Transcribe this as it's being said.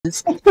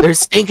They're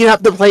stinking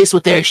up the place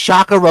with their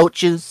shocker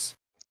roaches.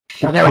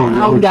 And they're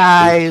hound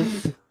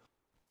guys.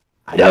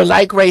 I don't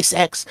like race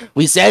X.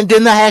 We send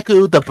in the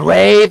Heku, the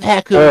brave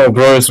Heku. Oh,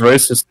 bro, it's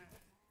racist.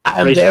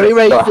 I'm very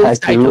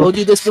racist. I told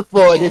you this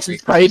before. This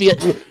is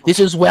previous. This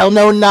is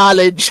well-known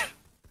knowledge.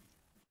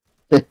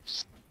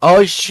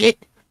 Oh shit!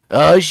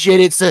 Oh shit!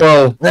 It's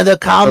another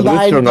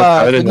combine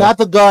guard. It's not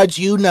the guards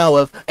you know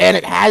of, and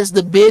it has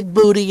the big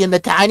booty and the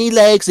tiny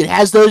legs. It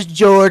has those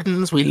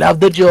Jordans. We love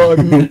the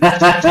Jordans.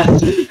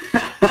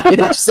 It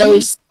has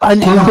those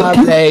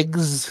SpongeBob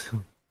legs.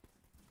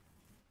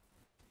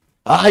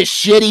 Oh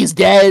shit, he's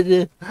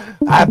dead.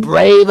 A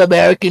brave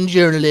American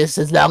journalist,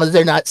 as long as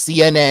they're not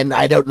CNN.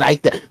 I don't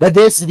like that. But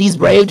these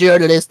brave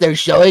journalists, they're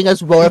showing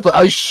us more.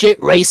 Oh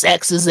shit, Race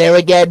X is there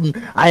again.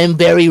 I am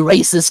very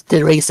racist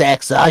to Race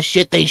X. Oh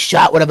shit, they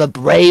shot one of the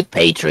brave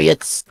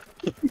patriots.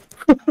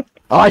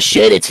 Oh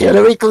shit, it's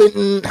Hillary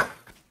Clinton.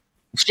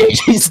 Shit,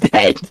 she's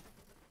dead.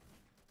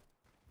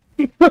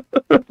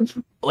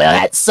 Well,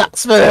 that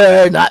sucks for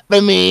her, not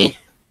for me.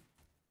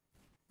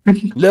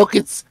 Look,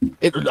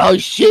 oh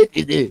shit!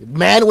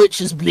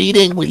 Manwich is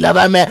bleeding. We love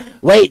our man.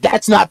 Wait,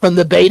 that's not from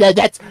the beta.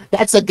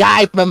 That's a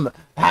guy from.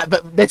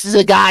 This is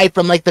a guy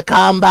from like the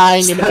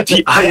Combine in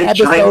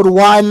episode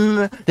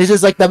 1. This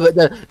is like the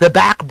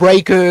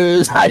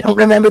Backbreakers. I don't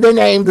remember their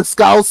name. The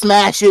Skull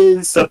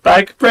Smashers. The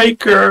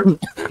Backbreaker.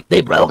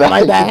 They broke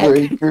my back.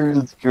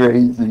 Backbreaker is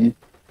crazy.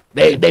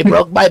 They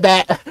broke my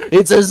back.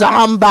 It's a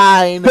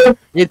zombine.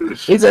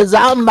 It's a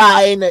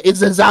zombine.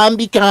 It's a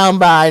zombie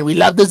combine. We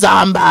love the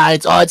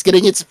zombines. Oh, it's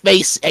getting its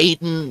face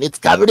eaten. It's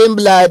covered in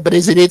blood, but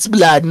is it its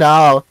blood?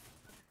 No.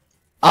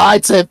 Oh,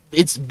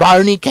 it's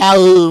Barney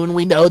Calhoun.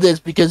 We know this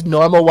because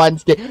normal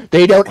ones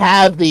they don't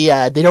have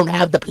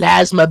the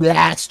plasma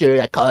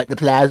blaster. I call it the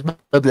plasma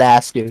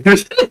blaster.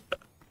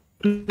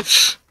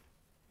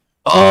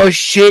 Oh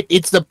shit!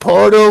 It's the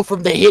Portal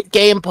from the hit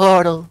game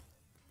Portal.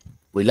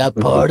 We love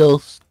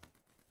portals.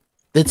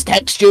 Its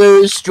texture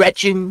is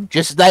stretching,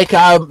 just like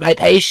my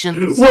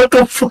patience. What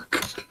the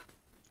fuck?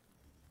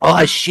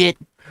 Oh shit!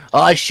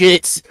 Oh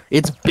shit!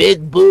 It's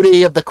big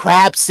booty of the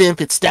crab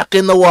simp. It's stuck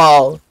in the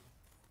wall.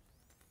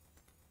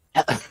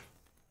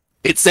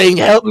 It's saying,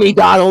 "Help me,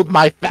 Donald!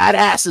 My fat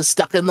ass is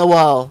stuck in the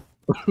wall."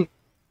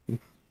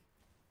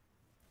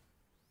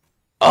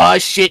 Oh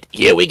shit!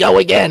 Here we go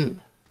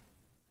again.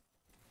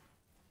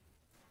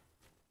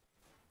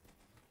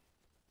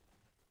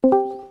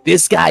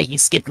 This guy, he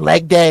skipped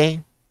leg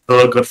day.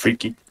 Oh, got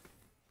freaky.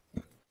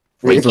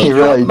 Freaky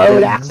really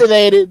mode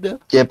activated.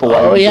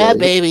 Oh yeah, day.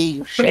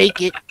 baby. Shake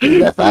it.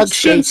 The thug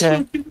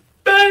shaker.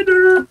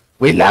 Better.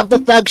 We love the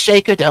thug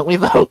shaker, don't we,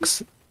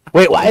 folks?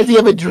 Wait, why does he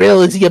have a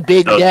drill? Is he a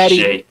big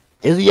daddy?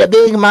 Is he a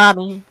big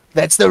mommy?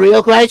 That's the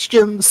real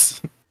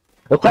questions.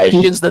 The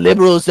questions the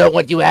liberals don't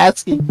want you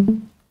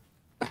asking.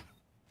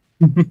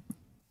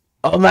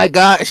 Oh my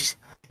gosh.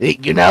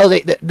 You know,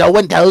 no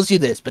one tells you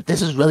this, but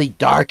this is really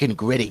dark and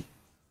gritty.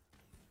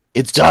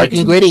 It's dark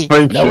and gritty.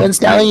 No one's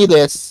telling you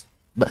this.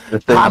 But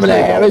Kamala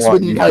Harris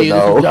wouldn't tell you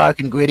this is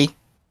dark and gritty.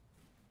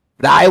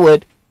 But I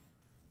would.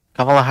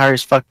 Kamala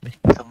Harris fucked me.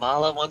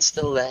 Kamala wants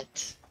to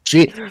let.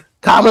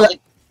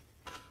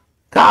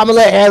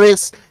 Kamala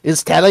Harris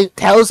is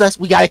tells us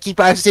we gotta keep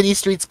our city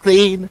streets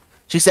clean.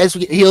 She says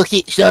she'll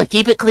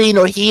keep it clean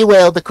or he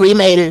will, the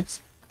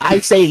cremators. I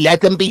say let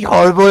them be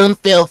horrible and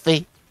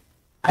filthy.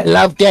 I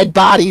love dead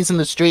bodies in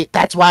the street.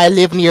 That's why I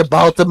live near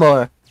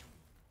Baltimore.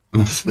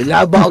 We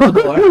love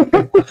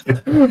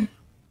Baltimore.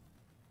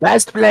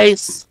 Best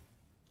place.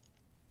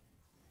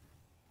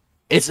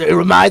 It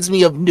reminds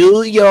me of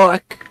New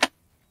York.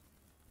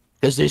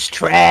 Because there's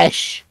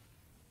trash.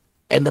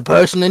 And the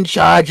person in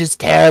charge is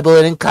terrible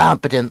and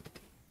incompetent.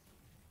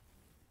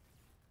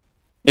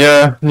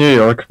 Yeah, New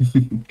York.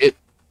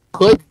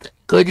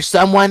 Could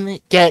someone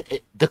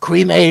get the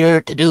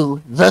cremator to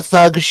do the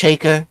thug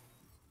shaker?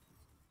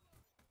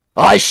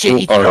 Oh shit,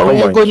 he threw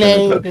a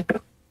grenade.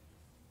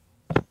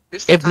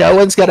 If no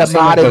one's got a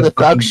mod in the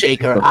thug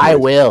shaker, I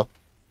will.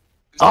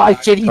 Oh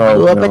shit, he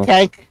blew up a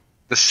tank.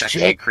 The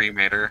sexy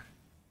cremator.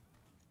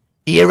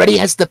 He already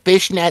has the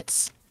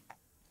fishnets.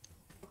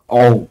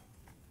 Oh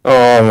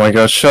my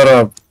god, shut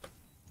up.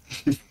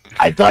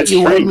 I thought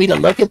you wanted me to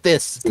look at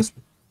this.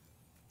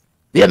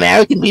 The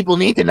American people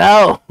need to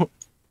know.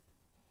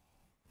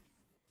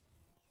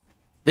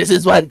 This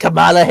is what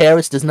Kamala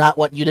Harris does not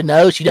want you to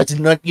know. She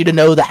doesn't want you to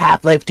know the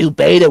Half-Life 2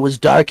 beta was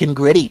dark and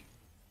gritty.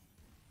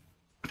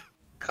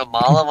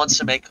 Kamala wants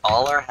to make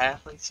all our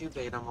Half-Life 2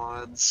 beta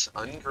mods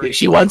ungraded.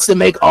 She wants to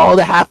make all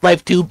the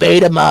Half-Life 2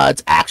 beta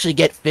mods actually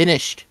get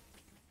finished.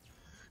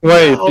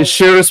 Wait, is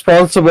she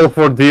responsible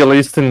for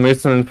delisting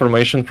missing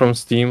information from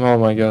Steam? Oh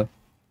my god.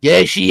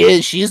 Yeah, she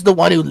is. She's the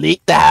one who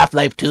leaked the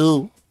Half-Life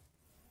 2.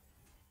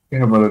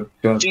 Yeah, but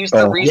She's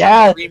the reason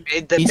yeah, they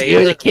remade the he's beta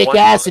here to kick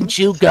ass and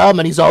chew gum,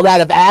 and he's all out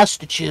of ass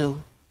to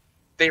chew.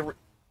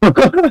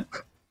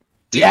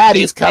 Yeah,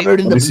 he's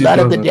covered in the blood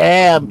of the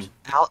damned.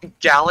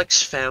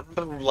 Galax Fem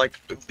like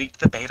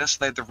leaked the beta so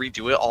they had to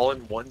redo it all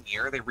in 1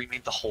 year. They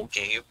remade the whole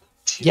game.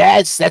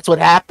 Yes, that's what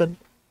happened.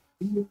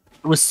 It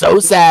was so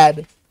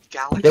sad.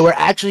 Galaxy. They were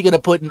actually going to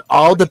put in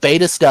all the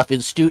beta stuff,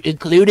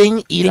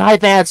 including Eli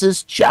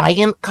Vance's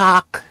giant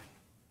cock.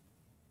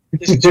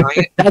 His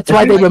giant That's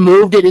why they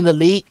removed it in the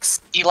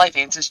leaks. Eli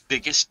Vance's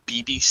biggest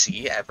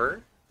BBC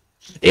ever.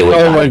 It was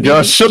Oh not my a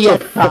gosh, shut BBC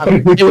the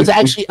cock. It was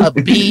actually a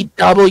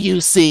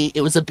BWC.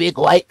 It was a big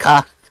white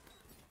cock.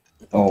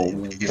 Oh,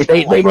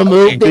 They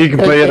removed it Big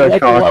because beta they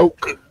went cock.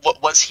 woke.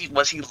 What was he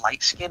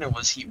light skinned or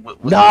was he?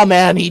 No,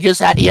 man, he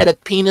had a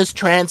penis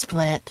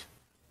transplant.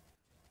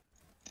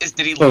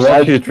 Did he So lose?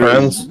 why he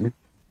trans?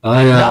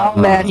 No,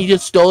 man, he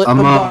just stole it I'm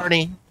from a-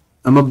 Barney.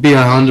 I'm gonna be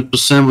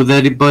 100% with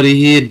everybody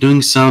here.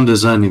 Doing sound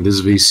designing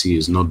this VC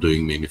is not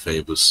doing me any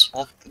favors.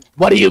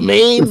 What do you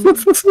mean?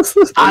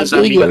 I'm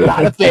doing you a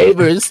lot of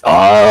favors.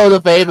 Oh,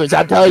 the favors.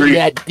 I'm telling you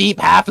that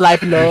deep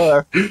Half-Life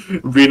lore.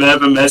 Breen, I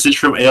have a message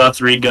from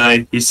AR3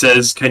 guy. He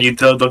says, "Can you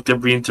tell Dr.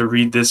 Breen to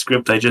read this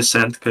script I just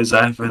sent? Because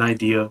I have an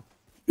idea."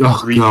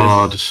 Oh Read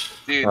God.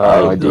 Dude,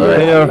 Oh,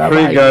 good. Yeah,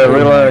 free guy,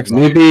 relax.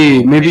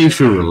 Maybe you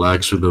should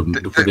relax with them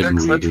they're them clip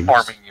readings.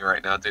 farming you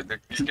right now, dude. They're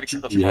just gonna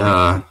clip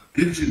Yeah.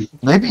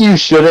 Maybe you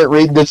shouldn't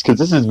read this because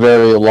this is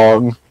very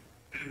long.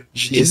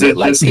 Is it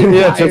like the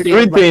Yeah, just entirety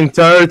read of the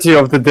entirety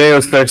of the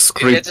Deus Ex Yeah,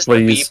 script, just the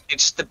beep. please.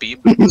 It's just the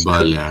beep.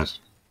 Bye, lad.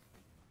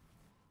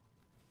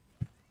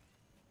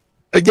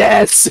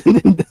 Yes,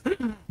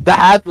 the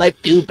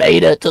Half-Life 2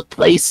 beta took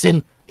place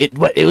in it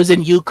was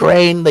in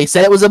Ukraine. They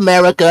said it was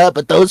America,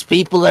 but those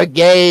people are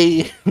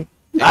gay.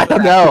 I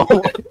don't know.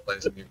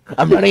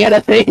 I'm running out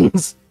of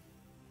things.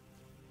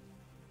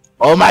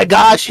 Oh my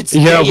gosh, it's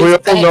Yeah, Deus we all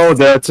Ex. know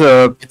that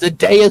It's a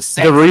Deus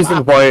Ex.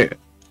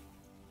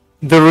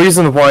 the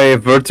reason why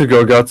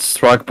Vertigo got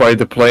struck by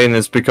the plane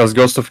is because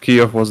Ghost of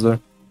Kiev was there.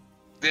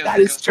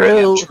 That is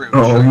true.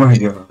 Oh my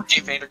god.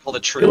 Jay Vander called it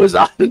It true. was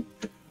on the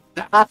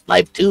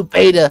Half-Life 2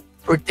 beta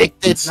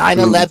predicted It's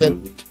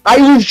 9/11. I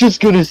was just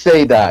gonna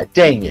say that.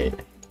 Dang it.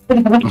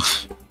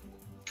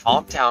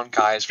 Calm down,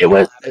 guys. It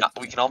was-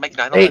 We can all make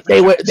 9/11.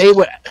 They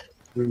were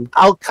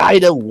Al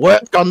Qaeda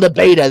worked on the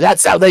beta.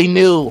 That's how they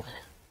knew.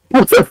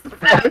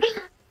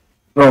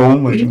 Oh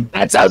my god.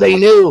 That's how they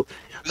knew.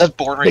 This is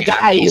bordering The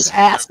guy, his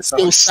ass is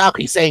still stuck.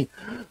 He's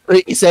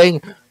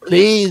saying,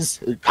 please,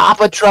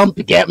 Papa Trump,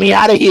 get me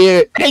out of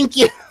here. Thank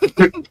you.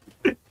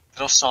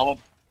 Osama.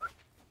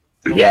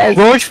 Yes.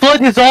 George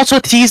Floyd is also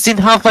teased in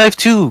Half-Life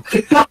 2.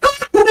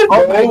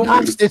 Oh my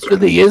gosh, this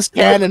really is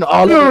canon.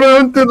 All of it.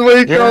 Around and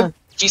wake Yeah. up.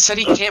 He said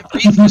he can't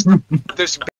breathe. There's